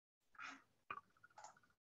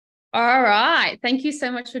All right. Thank you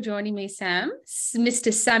so much for joining me, Sam,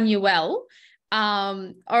 Mr. Samuel.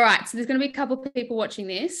 All right. So there's going to be a couple of people watching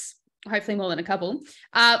this, hopefully more than a couple.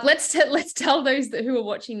 Let's tell those who are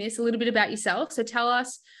watching this a little bit about yourself. So tell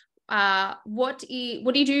us what do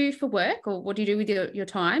you do for work, or what do you do with your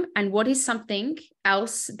time? And what is something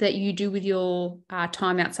else that you do with your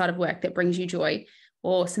time outside of work that brings you joy,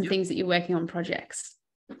 or some things that you're working on projects?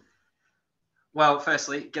 Well,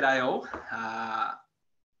 firstly, g'day all.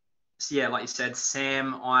 So yeah, like you said,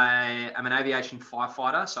 Sam, I am an aviation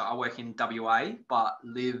firefighter. So I work in WA, but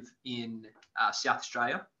live in South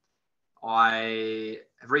Australia. I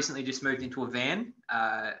have recently just moved into a van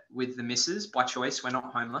with the missus by choice. We're not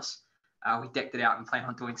homeless. We decked it out and plan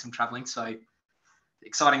on doing some traveling. So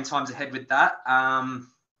exciting times ahead with that. I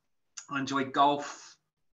enjoy golf.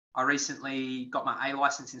 I recently got my A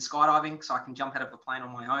license in skydiving, so I can jump out of a plane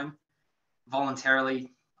on my own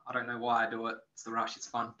voluntarily. I don't know why I do it. It's the rush. It's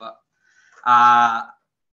fun. But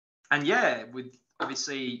and yeah, with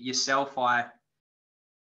obviously yourself, I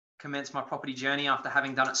commenced my property journey after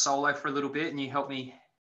having done it solo for a little bit, and you helped me,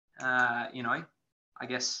 I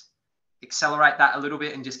guess, accelerate that a little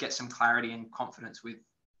bit and just get some clarity and confidence with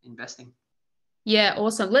investing. Yeah,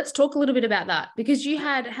 awesome. Let's talk a little bit about that, because you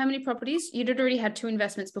had how many properties? You'd already had 2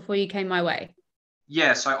 investments before you came my way.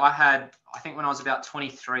 Yeah, so I think when I was about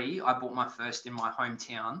 23, I bought my first in my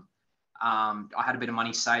hometown. I had a bit of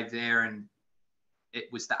money saved there, and it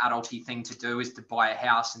was the adulty thing to do, is to buy a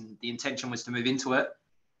house, and the intention was to move into it.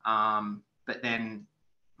 But then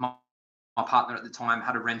my partner at the time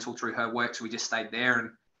had a rental through her work, so we just stayed there,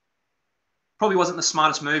 and probably wasn't the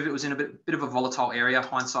smartest move. It was in a bit of a volatile area.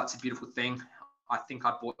 Hindsight's a beautiful thing. I think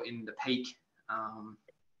I bought in the peak.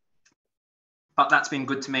 But that's been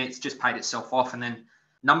good to me. It's just paid itself off. And then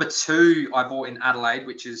number 2, I bought in Adelaide,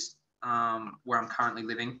 which is where I'm currently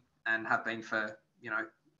living and have been for,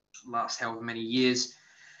 last however many years.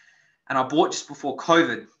 And I bought just before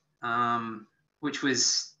COVID, which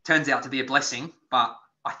turns out to be a blessing. But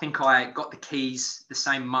I think I got the keys the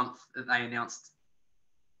same month that they announced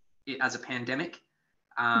it as a pandemic.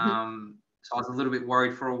 So I was a little bit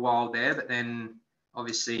worried for a while there, but then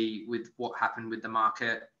obviously with what happened with the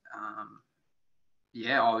market,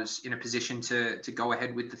 I was in a position to go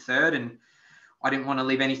ahead with the third, and I didn't want to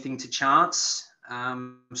leave anything to chance.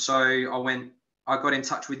 So I got in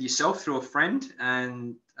touch with yourself through a friend,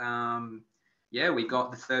 and we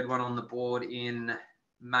got the third one on the board in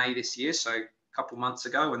May this year. So a couple of months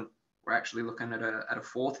ago, and we're actually looking at a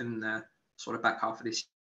fourth in the sort of back half of this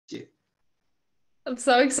year. I'm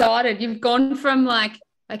so excited. You've gone from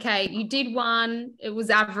okay, you did 1, it was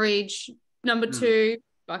average. Number 2,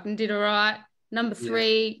 fucking did all right. Number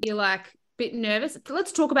 3, you're a bit nervous.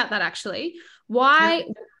 Let's talk about that actually. Why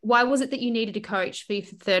was it that you needed a coach for your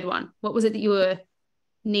third one? What was it that you were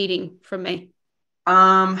needing from me?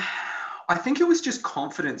 I think it was just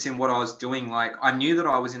confidence in what I was doing. I knew that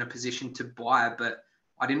I was in a position to buy, but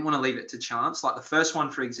I didn't want to leave it to chance. The first one,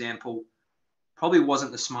 for example, probably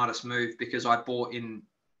wasn't the smartest move, because I bought in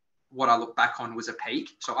what I look back on was a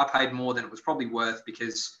peak. So I paid more than it was probably worth,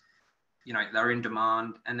 because they're in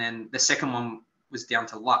demand. And then the second one was down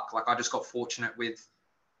to luck. I just got fortunate with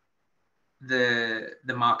the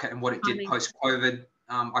market and what it did post-COVID.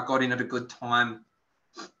 I got in at a good time.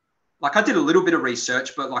 I did a little bit of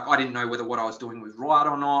research, but I didn't know whether what I was doing was right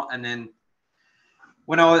or not. And then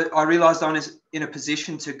when I realized I was in a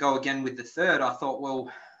position to go again with the third, I thought,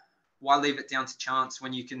 well, why leave it down to chance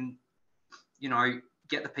when you can,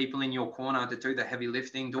 get the people in your corner to do the heavy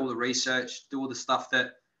lifting, do all the research, do all the stuff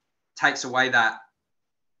that takes away that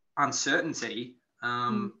uncertainty,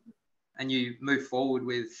 and you move forward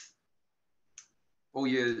with all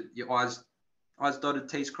your I's dotted,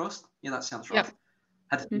 T's crossed. Yeah, that sounds right. Yep.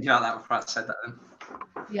 Had to think about that before I said that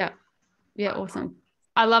then. Yeah, awesome.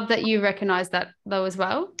 I love that you recognize that though as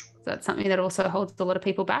well. So that's something that also holds a lot of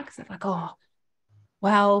people back. So it's oh,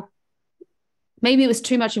 well, maybe it was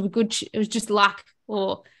too much of it was just luck,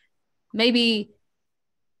 or maybe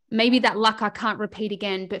that luck I can't repeat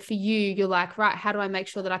again. But for you, you're right, how do I make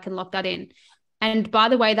sure that I can lock that in? And by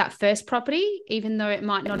the way, that first property, even though it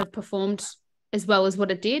might not have performed as well as what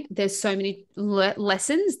it did, there's so many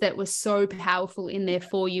lessons that were so powerful in there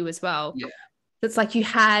for you as well. Yeah. It's you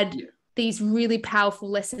had these really powerful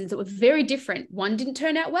lessons that were very different. One didn't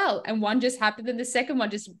turn out well, and one just happened, and the second one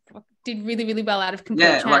just did really, really well out of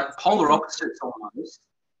complete chance. Polar opposites almost.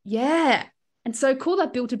 Yeah. And so cool,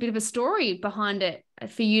 that built a bit of a story behind it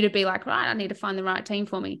for you to be right, I need to find the right team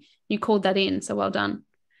for me. You called that in, so well done.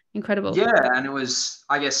 Incredible. Yeah, and it was,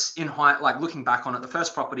 I guess, looking back on it, the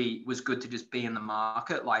first property was good to just be in the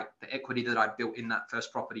market. The equity that I built in that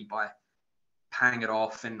first property by paying it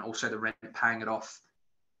off and also the rent paying it off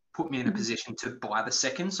put me in a position to buy the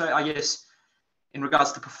second. So I guess in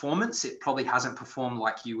regards to performance, it probably hasn't performed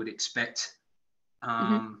like you would expect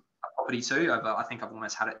a property to. I think I've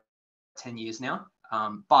almost had it 10 years now.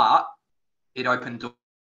 But it opened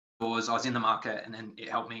doors. I was in the market, and then it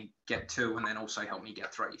helped me get 2 and then also helped me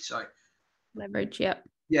get 3. So leverage, yep.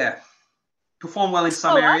 Yeah. Perform well in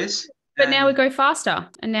some areas. But now we go faster,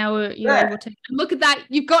 and now you're able to look at that.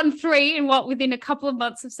 You've gotten 3 in within a couple of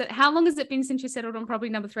months of set. How long has it been since you settled on property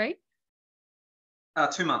number 3?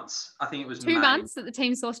 2 months. I think it was 2 months that the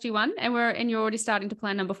team sourced you one, and you're already starting to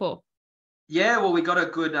plan number 4. Yeah, well, we got a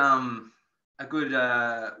good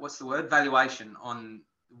what's the word, valuation on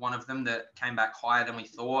one of them that came back higher than we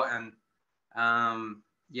thought, and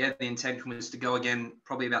the intention was to go again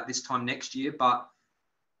probably about this time next year, but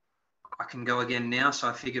I can go again now. So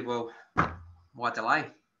I figured, well, why delay?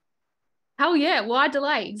 Hell yeah, why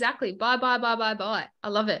delay? Exactly. Buy. I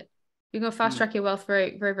love it. You're going to fast track your wealth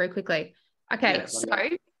very, very, very quickly. Okay, so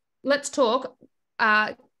let's talk.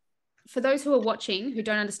 For those who are watching who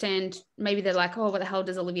don't understand, maybe they're like, oh, what the hell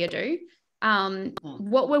does Olivia do?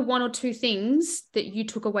 What were 1 or 2 things that you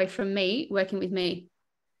took away from me working with me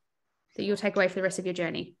that you'll take away for the rest of your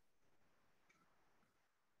journey?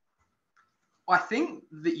 I think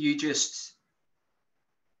that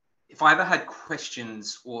if I ever had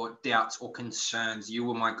questions or doubts or concerns, you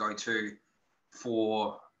were my go-to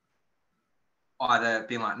for either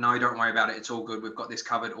being like, no, don't worry about it, it's all good, we've got this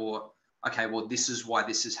covered, or, okay, well, this is why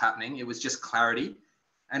this is happening. It was just clarity.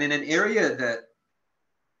 And in an area that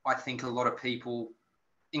I think a lot of people,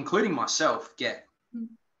 including myself, get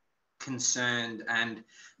concerned, and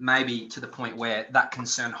maybe to the point where that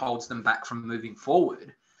concern holds them back from moving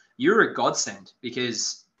forward, you're a godsend,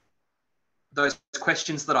 because those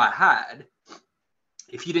questions that I had,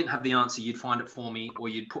 if you didn't have the answer, you'd find it for me, or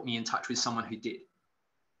you'd put me in touch with someone who did.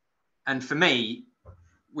 And for me,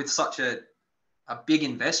 with such a big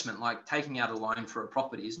investment, like taking out a loan for a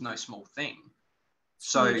property is no small thing.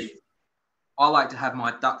 So I like to have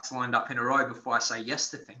my ducks lined up in a row before I say yes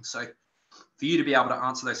to things. So for you to be able to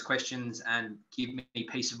answer those questions and give me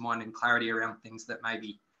peace of mind and clarity around things that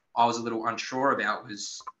maybe I was a little unsure about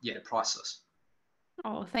was, priceless.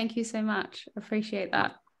 Oh, thank you so much. I appreciate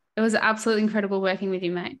that. It was absolutely incredible working with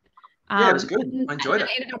you, mate. It was good. I enjoyed it.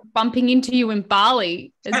 I ended up bumping into you in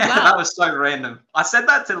Bali as well. That was so random. I said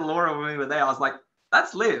that to Laura when we were there. I was like,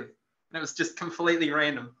 that's Liv. And it was just completely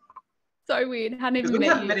random. So weird. Because we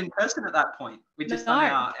hadn't met in person at that point. We just done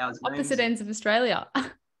our opposite ends of Australia.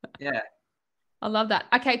 Yeah. I love that.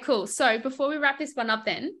 Okay, cool. So before we wrap this one up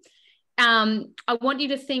then, I want you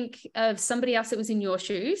to think of somebody else that was in your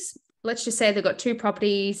shoes. Let's just say they've got 2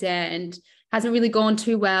 properties and hasn't really gone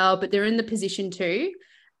too well, but they're in the position to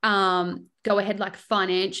go ahead like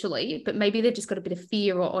financially, but maybe they've just got a bit of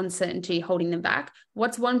fear or uncertainty holding them back.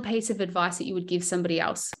 What's one piece of advice that you would give somebody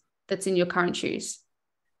else that's in your current shoes?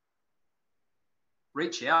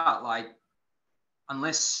 Reach out.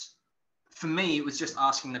 Unless, for me, it was just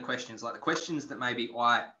asking the questions, like the questions that maybe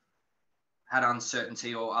I had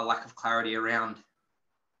uncertainty or a lack of clarity around.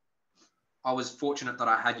 I was fortunate that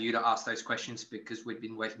I had you to ask those questions because we'd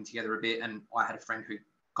been working together a bit, and I had a friend who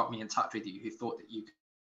got me in touch with you who thought that you could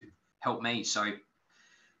help me. So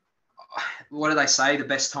what do they say? The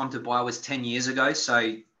best time to buy was 10 years ago.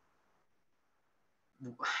 So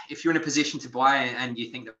if you're in a position to buy and you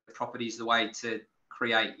think that property is the way to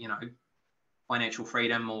create, financial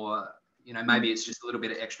freedom, or, maybe it's just a little bit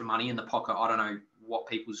of extra money in the pocket. I don't know what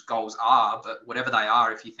people's goals are, but whatever they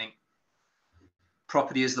are, if you think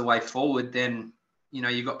property is the way forward, then,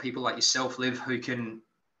 you've got people like yourself, Liv, who can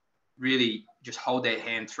really just hold their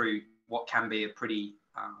hand through what can be a pretty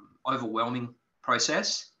overwhelming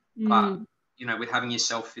process. But, with having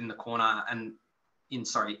yourself in the corner and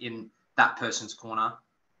in that person's corner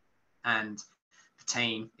and the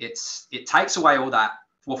team, it takes away all that.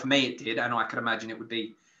 Well, for me, it did. And I could imagine it would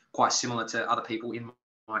be quite similar to other people in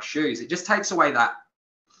my shoes. It just takes away that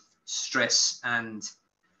stress and,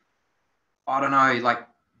 I don't know,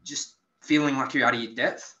 just feeling like you're out of your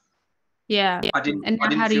depth. Yeah. I didn't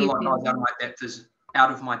feel like I was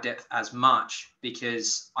out of my depth as much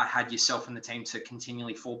because I had yourself and the team to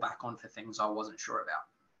continually fall back on for things I wasn't sure about.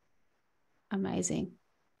 Amazing.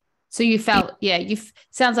 So you felt,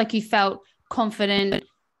 sounds like you felt confident,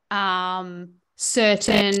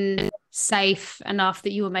 certain, safe enough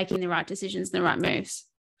that you were making the right decisions and the right moves.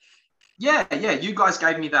 Yeah. You guys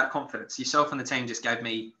gave me that confidence. Yourself and the team just gave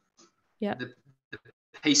me the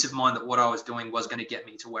peace of mind that what I was doing was going to get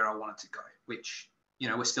me to where I wanted to go, which,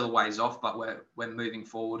 we're still a ways off, but we're moving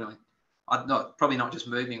forward. Probably not just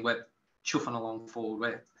moving, we're chuffing along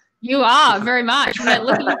forward. You are very much. Yeah,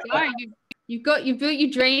 look at you go. You've built your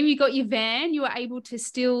dream, you got your van, you are able to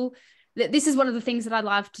still. This is one of the things that I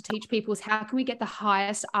love to teach people is how can we get the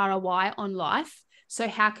highest ROI on life? So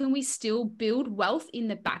how can we still build wealth in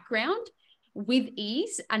the background with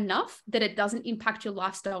ease enough that it doesn't impact your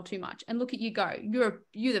lifestyle too much? And look at you go. You're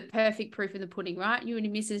the perfect proof in the pudding, right? You and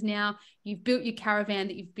your missus now, you've built your caravan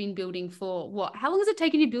that you've been building for what? How long has it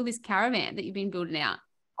taken you to build this caravan that you've been building out?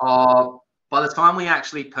 By the time we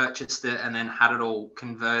actually purchased it and then had it all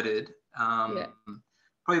converted, Yeah.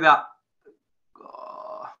 probably about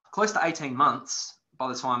close to 18 months by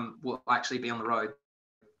the time we'll actually be on the road.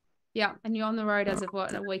 Yeah. And you're on the road as of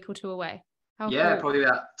what, a week or two away? How Yeah, cool. probably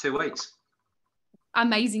about 2 weeks.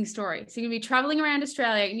 Amazing story. So you're going to be traveling around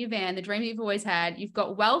Australia in your van, the dream that you've always had. You've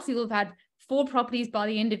got wealth. You'll have had 4 properties by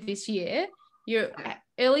the end of this year. You're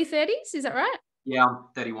early 30s. Is that right? Yeah, I'm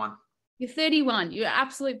 31. You're 31. You're an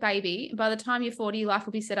absolute baby. By the time you're 40, life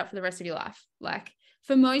will be set up for the rest of your life. Like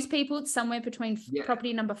for most people, it's somewhere between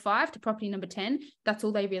property number 5 to property number 10. That's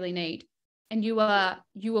all they really need. And you are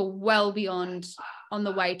well beyond on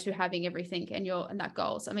the way to having everything and that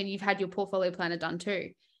goals. I mean, you've had your portfolio planner done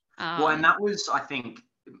too. Well, and that was, I think,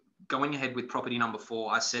 going ahead with property number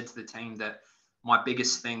 4, I said to the team that my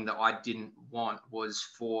biggest thing that I didn't want was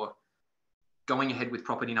for going ahead with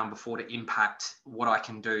property number 4 to impact what I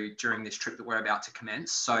can do during this trip that we're about to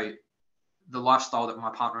commence. So the lifestyle that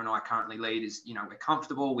my partner and I currently lead is, we're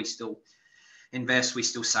comfortable, we still invest, we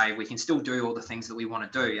still save, we can still do all the things that we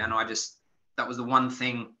want to do. And that was the one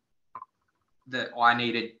thing that I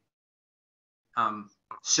needed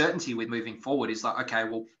certainty with moving forward is like, okay,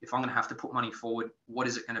 well, if I'm going to have to put money forward, what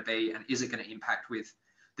is it going to be? And is it going to impact with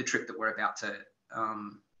the trip that we're about to,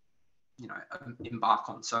 embark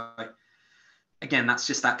on? So again, that's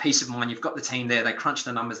just that peace of mind. You've got the team there. They crunched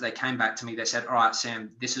the numbers. They came back to me. They said, all right,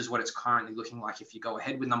 Sam, this is what it's currently looking like if you go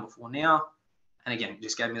ahead with number 4 now. And again, it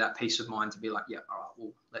just gave me that peace of mind to be like, yeah, all right,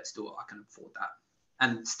 well, let's do it. I can afford that.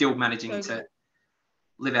 And still managing to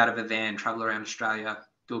live out of a van, travel around Australia,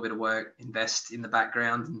 do a bit of work, invest in the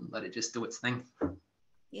background and let it just do its thing.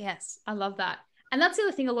 Yes, I love that. And that's the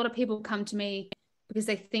other thing. A lot of people come to me because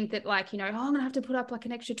they think that I'm going to have to put up like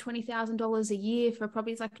an extra $20,000 a year for a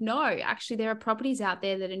property. It's like, no, actually there are properties out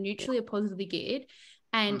there that are neutrally or positively geared.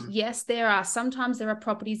 And yes, sometimes there are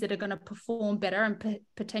properties that are going to perform better and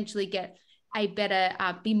potentially get a better,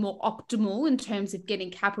 be more optimal in terms of getting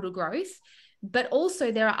capital growth. But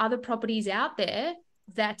also there are other properties out there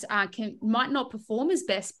that might not perform as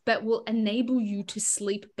best, but will enable you to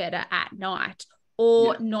sleep better at night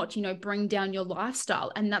or not, bring down your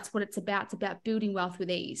lifestyle. And that's what it's about. It's about building wealth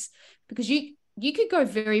with ease, because you could go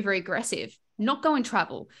very, very aggressive, not go and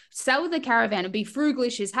travel, sell the caravan and be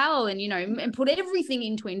frugalish as hell and, and put everything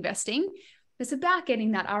into investing. It's about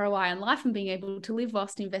getting that ROI in life and being able to live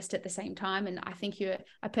whilst invest at the same time. And I think you're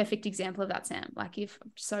a perfect example of that, Sam. Like I'm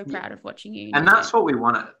so proud of watching you. And that's what we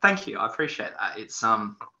want. Thank you. I appreciate that. It's,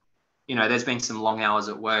 there's been some long hours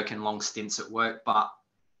at work and long stints at work, but,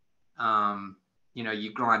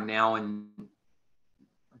 you grind now, and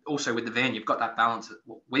also with the van, you've got that balance.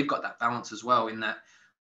 We've got that balance as well, in that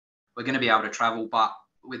we're going to be able to travel, but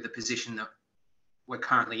with the position that we're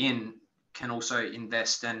currently in, can also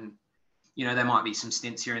invest. And, there might be some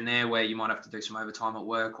stints here and there where you might have to do some overtime at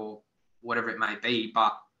work or whatever it may be.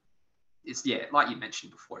 But it's, like you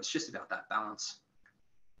mentioned before, it's just about that balance.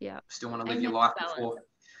 Yeah. Still want to live your life before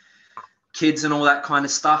kids and all that kind of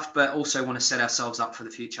stuff, but also want to set ourselves up for the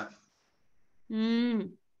future.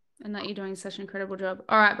 And that you're doing such an incredible job.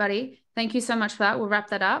 All right, buddy. Thank you so much for that. We'll wrap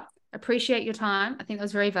that up. Appreciate your time. I think that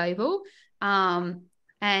was very valuable. And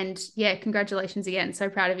congratulations again. So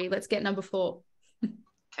proud of you. Let's get number 4.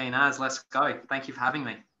 Keen as, let's go. Thank you for having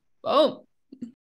me. Oh.